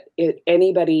think that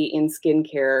anybody in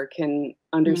skincare can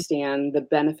understand the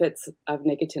benefits of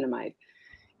nicotinamide.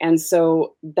 And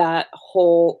so that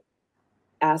whole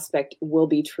aspect will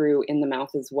be true in the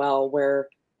mouth as well, where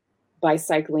by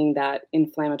cycling that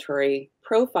inflammatory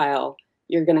profile,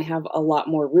 you're going to have a lot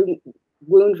more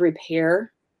wound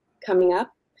repair coming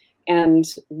up and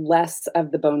less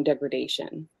of the bone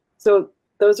degradation. So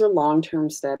those are long-term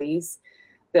studies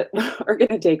that are going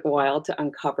to take a while to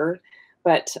uncover,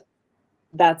 but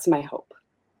that's my hope.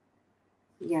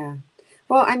 Yeah.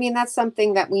 Well, I mean, that's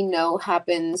something that we know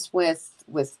happens with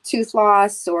tooth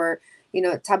loss, or,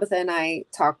 Tabitha and I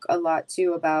talk a lot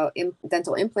too about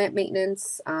dental implant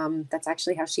maintenance. That's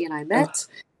actually how she and I met.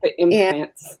 The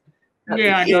implants.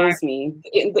 That kills me.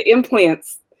 The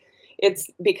implants, it's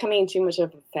becoming too much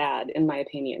of a fad, in my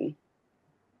opinion.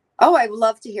 Oh, I would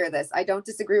love to hear this. I don't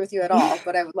disagree with you at all,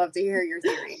 but I would love to hear your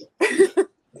theory.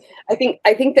 I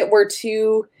think that we're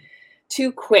too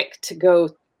quick to go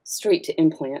straight to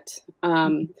implant.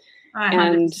 I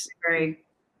and agree.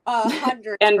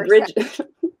 100%.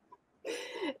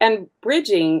 And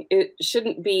bridging, it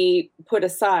shouldn't be put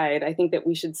aside. I think that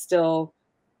we should still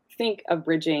think of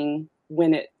bridging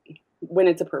when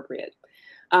it's appropriate,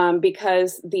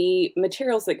 because the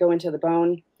materials that go into the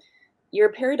bone,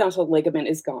 your periodontal ligament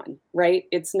is gone, right?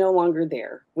 It's no longer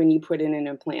there when you put in an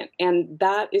implant. And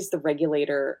that is the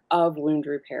regulator of wound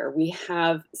repair. We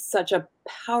have such a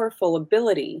powerful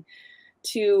ability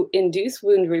to induce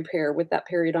wound repair with that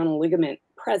periodontal ligament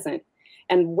present.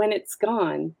 And when it's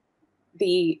gone,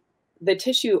 the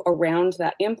tissue around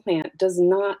that implant does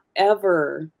not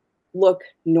ever look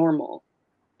normal,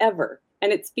 ever.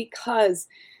 And it's because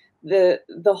the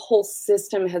whole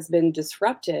system has been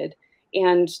disrupted,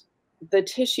 and the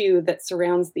tissue that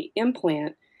surrounds the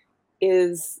implant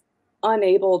is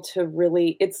unable to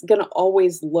really, it's going to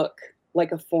always look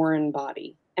like a foreign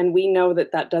body. And we know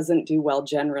that that doesn't do well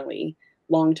generally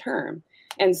long term.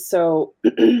 And so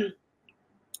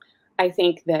I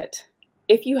think that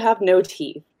if you have no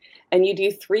teeth and you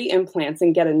do 3 implants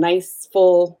and get a nice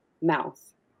full mouth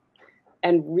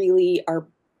and really are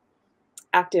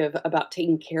active about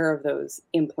taking care of those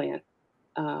implant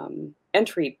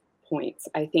entry points,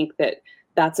 I think that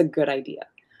that's a good idea.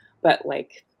 But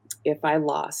like, if I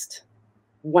lost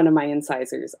one of my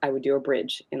incisors, I would do a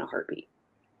bridge in a heartbeat.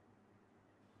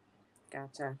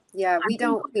 Gotcha. Yeah,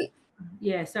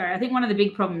 sorry. I think one of the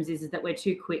big problems is that we're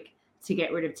too quick to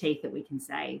get rid of teeth that we can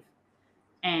save.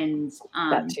 And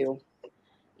that too.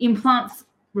 Implants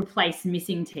replace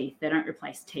missing teeth. They don't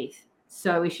replace teeth.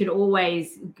 So we should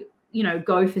always,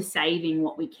 go for saving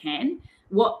what we can.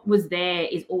 what was there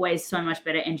is always so much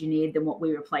better engineered than what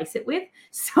we replace it with.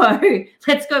 So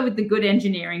let's go with the good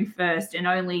engineering first and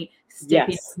only step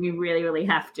in if we really, really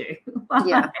have to.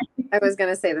 Yeah, I was going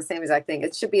to say the same exact thing.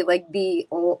 It should be like the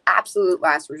absolute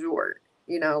last resort,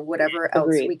 whatever else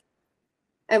we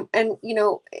and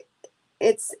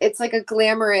it's like a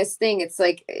glamorous thing. It's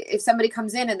like if somebody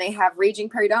comes in and they have raging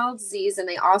periodontal disease and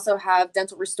they also have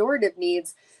dental restorative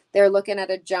needs, they're looking at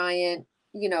a giant,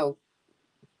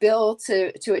 bill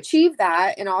to achieve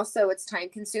that. And also it's time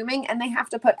consuming and they have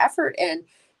to put effort in.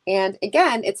 And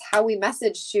again, it's how we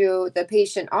message to the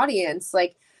patient audience,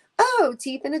 like, oh,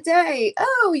 teeth in a day.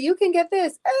 Oh, you can get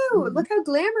this. Oh, look how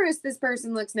glamorous this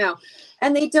person looks now.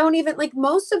 And they don't even, like,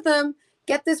 most of them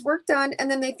get this work done and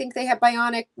then they think they have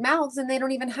bionic mouths and they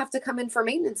don't even have to come in for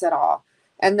maintenance at all.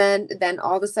 And then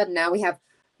all of a sudden now we have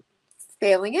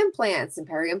failing implants and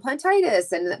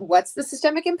periimplantitis, and what's the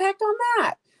systemic impact on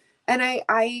that? And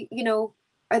I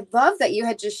love that you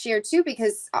had just shared too,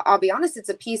 because I'll be honest, it's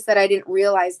a piece that I didn't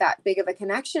realize that big of a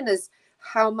connection is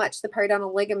how much the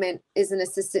periodontal ligament is an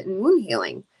assistant in wound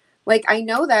healing. Like, I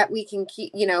know that we can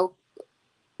keep,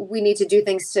 we need to do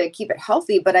things to keep it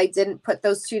healthy, but I didn't put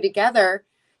those two together.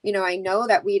 I know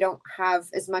that we don't have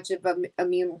as much of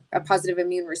a positive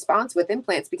immune response with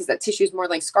implants because that tissue is more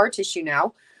like scar tissue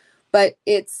now, but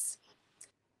it's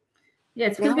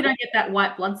because we don't get that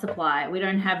white blood supply. We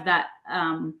don't have that.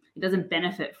 It doesn't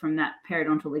benefit from that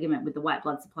periodontal ligament with the white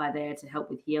blood supply there to help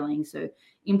with healing. So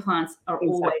implants are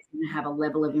always going to have a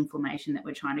level of inflammation that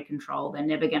we're trying to control. They're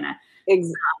never going to.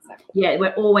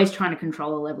 We're always trying to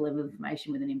control a level of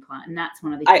inflammation with an implant, and that's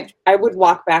one of the. I would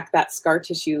walk back that scar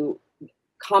tissue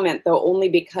comment though, only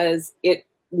because it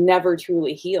never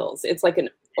truly heals. It's like an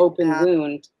open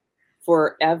wound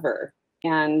forever.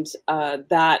 And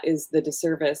that is the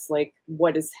disservice, like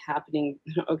what is happening.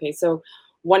 Okay, so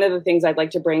one of the things I'd like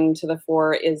to bring to the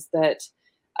fore is that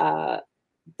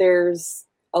there's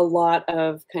a lot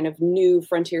of kind of new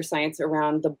frontier science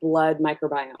around the blood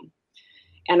microbiome.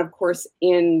 And of course,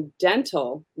 in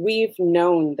dental, we've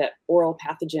known that oral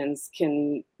pathogens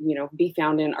can, be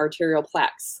found in arterial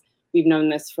plaques. We've known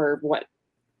this for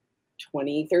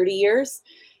 20, 30 years.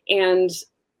 And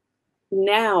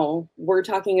now we're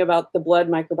talking about the blood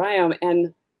microbiome,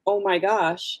 and oh my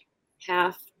gosh,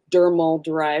 half dermal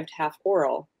derived, half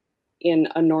oral in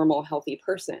a normal, healthy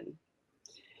person.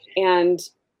 And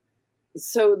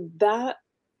so that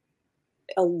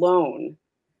alone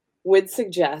would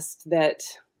suggest that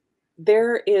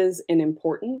there is an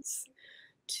importance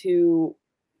to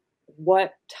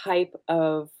what type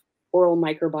of oral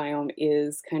microbiome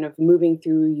is kind of moving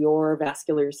through your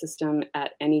vascular system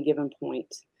at any given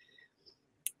point.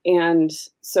 And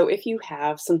so if you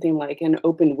have something like an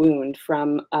open wound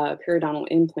from a periodontal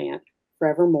implant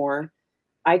forevermore,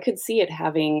 I could see it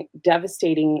having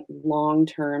devastating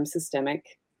long-term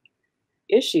systemic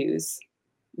issues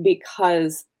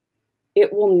because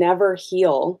it will never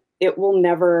heal. It will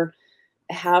never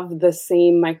have the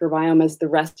same microbiome as the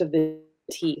rest of the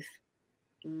teeth.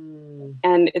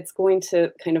 And it's going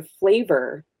to kind of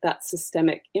flavor that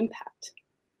systemic impact,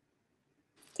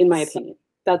 in my opinion.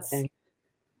 That's,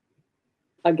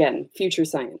 again, future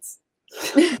science.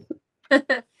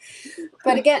 But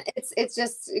again, it's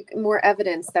just more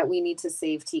evidence that we need to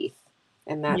save teeth.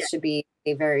 And that should be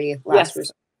a very last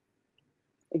resort.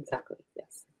 Exactly.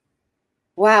 Yes.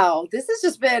 Wow. This has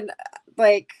just been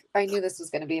I knew this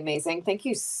was going to be amazing. Thank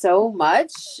you so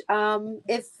much.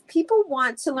 If people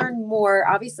want to learn more,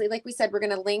 obviously, like we said, we're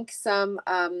going to link some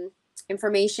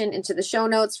information into the show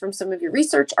notes from some of your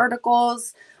research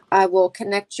articles. I will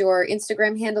connect your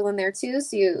Instagram handle in there too,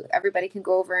 so everybody can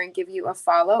go over and give you a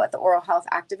follow at the Oral Health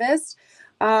Activist.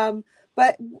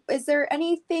 But is there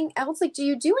anything else? Like, do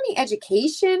you do any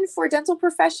education for dental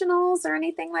professionals or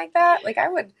anything like that? Like, I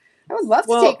would love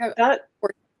to take a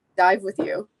dive with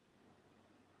you.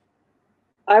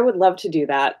 I would love to do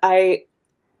that.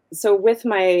 So with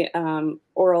my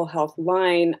oral health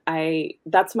line,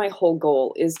 that's my whole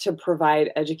goal, is to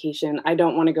provide education. I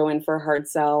don't want to go in for a hard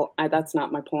sell. That's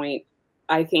not my point.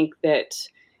 I think that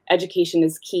education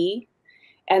is key.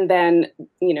 And then,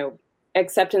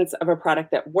 acceptance of a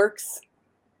product that works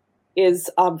is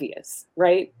obvious,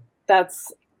 right?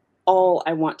 That's all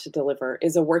I want to deliver,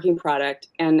 is a working product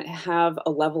and have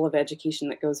a level of education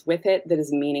that goes with it that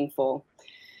is meaningful.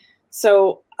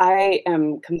 So I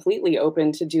am completely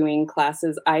open to doing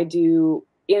classes. I do,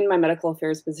 in my medical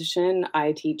affairs position,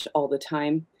 I teach all the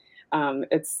time.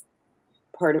 It's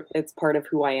part of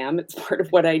who I am. It's part of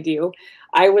what I do.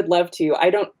 I would love to.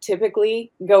 I don't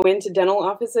typically go into dental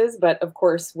offices, but of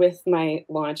course, with my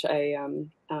launch, I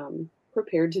am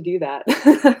prepared to do that.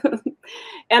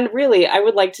 And really, I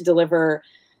would like to deliver,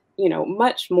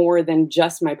 much more than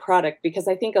just my product, because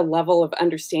I think a level of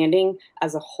understanding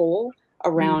as a whole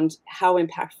around how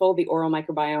impactful the oral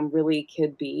microbiome really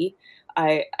could be.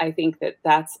 I think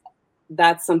that's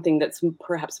something that's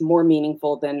perhaps more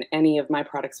meaningful than any of my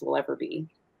products will ever be.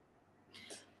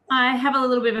 I have a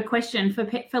little bit of a question for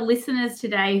listeners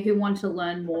today who want to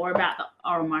learn more about the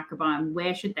oral microbiome.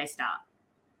 Where should they start?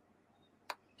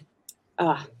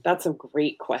 That's a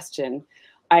great question.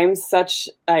 I'm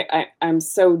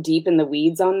so deep in the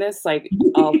weeds on this. Like,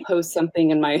 I'll post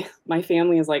something and my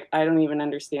family is like, I don't even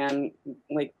understand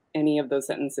like any of those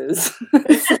sentences.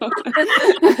 So,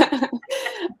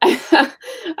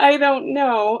 I don't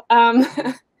know.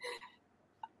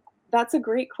 That's a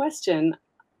great question.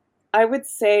 I would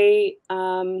say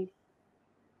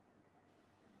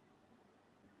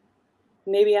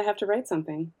maybe I have to write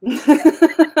something.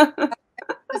 I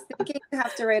was thinking you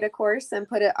have to write a course and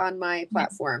put it on my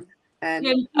platform. And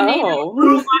we need an oral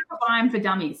microbiome for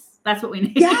dummies. That's what we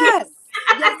need. Yes.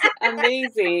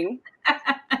 Amazing.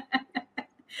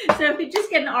 So if you just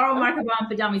get an oral microbiome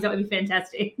for dummies, that would be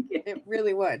fantastic. It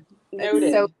really would.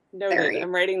 Noted.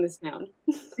 I'm writing this down.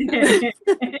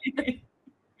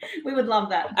 We would love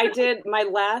that. I did my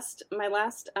last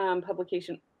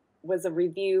publication was a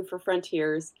review for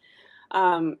Frontiers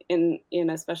in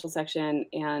a special section,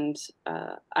 and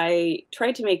I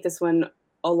tried to make this one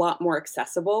a lot more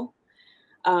accessible,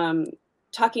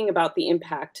 talking about the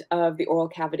impact of the oral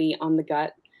cavity on the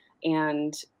gut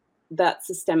and that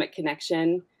systemic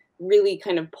connection, really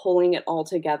kind of pulling it all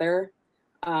together.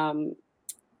 And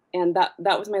that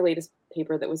was my latest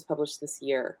paper that was published this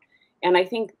year. And I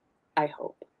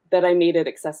hope that I made it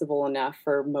accessible enough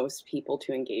for most people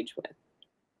to engage with.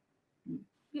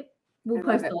 Yep. We'll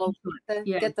post the link to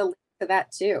it. Get the link to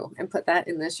that too and put that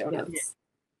in the show notes.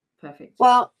 Yeah. Perfect.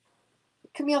 Well,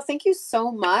 Camille, thank you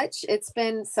so much. It's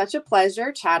been such a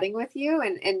pleasure chatting with you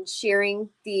and sharing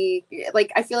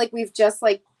I feel like we've just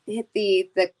hit the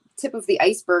tip of the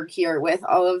iceberg here with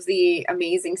all of the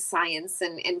amazing science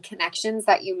and connections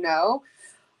that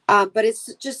but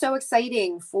it's just so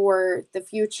exciting for the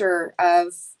future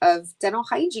of dental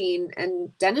hygiene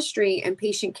and dentistry and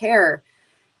patient care.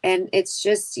 And it's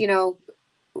just,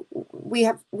 we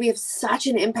have such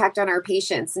an impact on our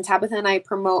patients, and Tabitha and I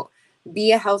promote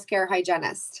be a healthcare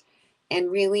hygienist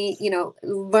and really,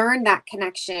 learn that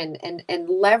connection and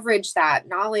leverage that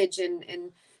knowledge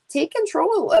and take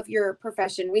control of your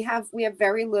profession. We have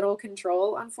very little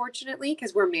control, unfortunately,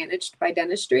 because we're managed by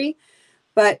dentistry.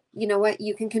 But you know what?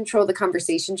 You can control the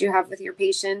conversations you have with your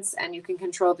patients, and you can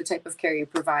control the type of care you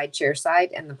provide chairside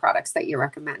and the products that you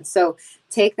recommend. So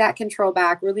take that control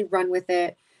back, really run with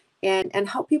it, and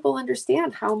help people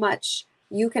understand how much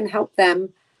you can help them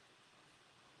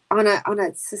on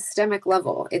a systemic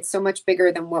level. It's so much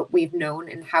bigger than what we've known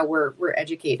and how we're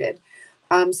educated.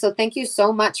 So thank you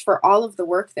so much for all of the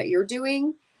work that you're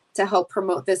doing to help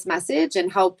promote this message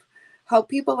and help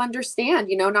people understand,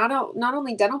 not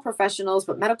only dental professionals,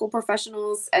 but medical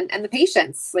professionals and the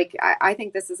patients. I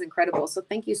think this is incredible. So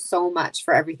thank you so much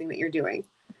for everything that you're doing.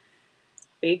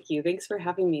 Thank you. Thanks for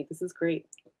having me. This is great.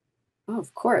 Oh,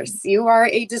 of course. You are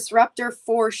a disruptor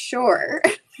for sure.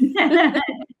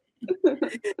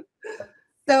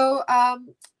 So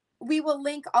we will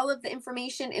link all of the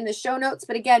information in the show notes.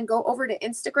 But again, go over to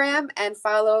Instagram and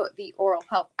follow the Oral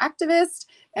Health Activist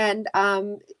and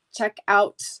check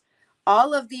out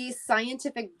all of these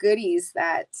scientific goodies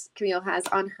that Camille has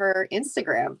on her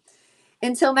Instagram.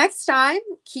 Until next time,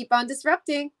 keep on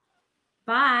disrupting.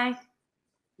 Bye.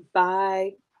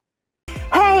 Bye.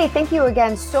 Hey, thank you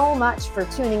again so much for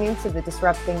tuning into the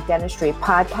Disrupting Dentistry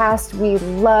podcast. We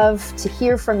love to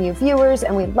hear from you viewers,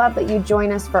 and we love that you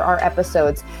join us for our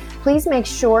episodes. Please make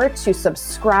sure to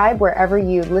subscribe wherever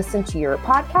you listen to your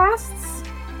podcasts.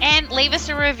 And leave us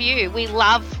a review. We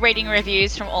love reading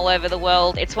reviews from all over the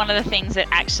world. It's one of the things that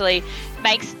actually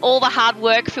makes all the hard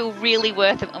work feel really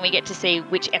worth it when we get to see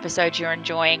which episodes you're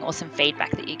enjoying or some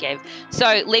feedback that you gave.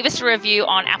 So leave us a review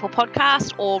on Apple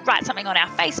Podcast or write something on our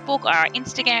Facebook or our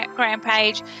Instagram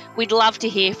page. We'd love to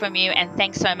hear from you, and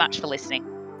thanks so much for listening.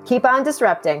 Keep on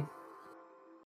disrupting.